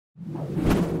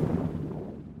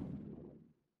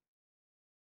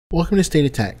Welcome to State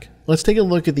of Tech. Let's take a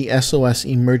look at the SOS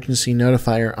Emergency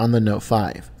Notifier on the Note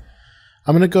 5.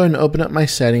 I'm going to go ahead and open up my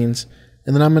settings,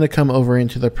 and then I'm going to come over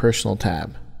into the Personal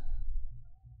tab.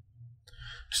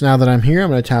 So now that I'm here, I'm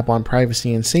going to tap on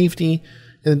Privacy and Safety,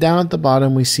 and then down at the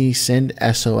bottom we see Send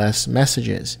SOS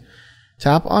Messages.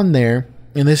 Tap on there,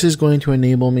 and this is going to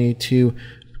enable me to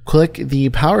click the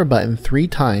power button 3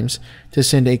 times to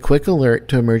send a quick alert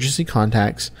to emergency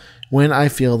contacts when I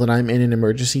feel that I'm in an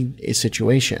emergency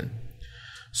situation.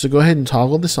 So go ahead and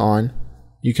toggle this on.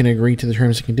 You can agree to the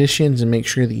terms and conditions and make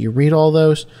sure that you read all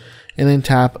those, and then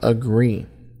tap Agree.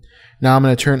 Now I'm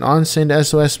going to turn on Send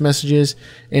SOS Messages,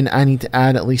 and I need to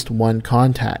add at least 1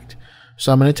 contact.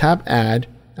 So I'm going to tap Add.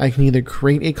 I can either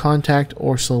create a contact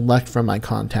or select from my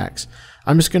contacts.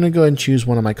 I'm just going to go ahead and choose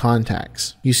one of my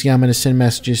contacts. You see, I'm going to send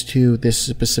messages to this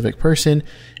specific person,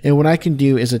 and what I can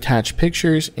do is attach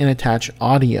pictures and attach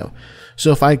audio.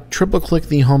 So if I triple click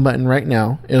the home button right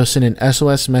now, it'll send an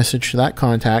SOS message to that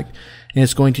contact, and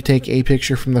it's going to take a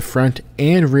picture from the front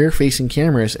and rear facing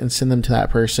cameras and send them to that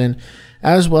person,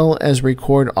 as well as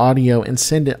record audio and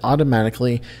send it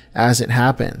automatically as it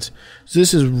happens. So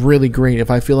this is really great.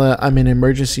 If I feel that I'm in an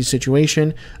emergency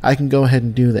situation, I can go ahead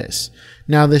and do this.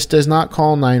 Now, this does not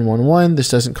call 911. This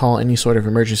doesn't call any sort of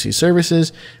emergency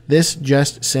services. This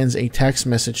just sends a text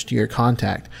message to your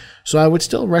contact. So I would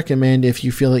still recommend, if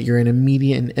you feel that you're in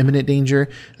immediate and imminent danger,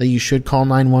 that you should call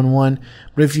 911.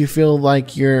 But if you feel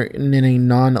like you're in a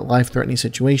non-life-threatening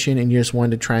situation and you just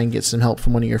wanted to try and get some help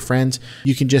from one of your friends,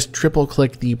 you can just triple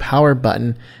click the power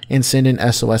button and send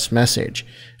an SOS message.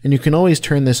 And you can always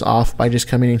turn this off by just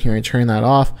coming in here and turning that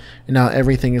off. And now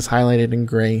everything is highlighted in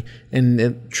gray,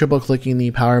 and triple clicking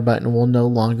the power button will no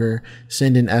longer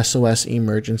send an SOS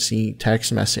emergency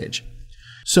text message.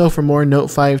 So for more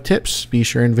Note 5 tips, be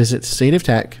sure and visit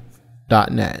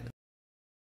stateoftech.net.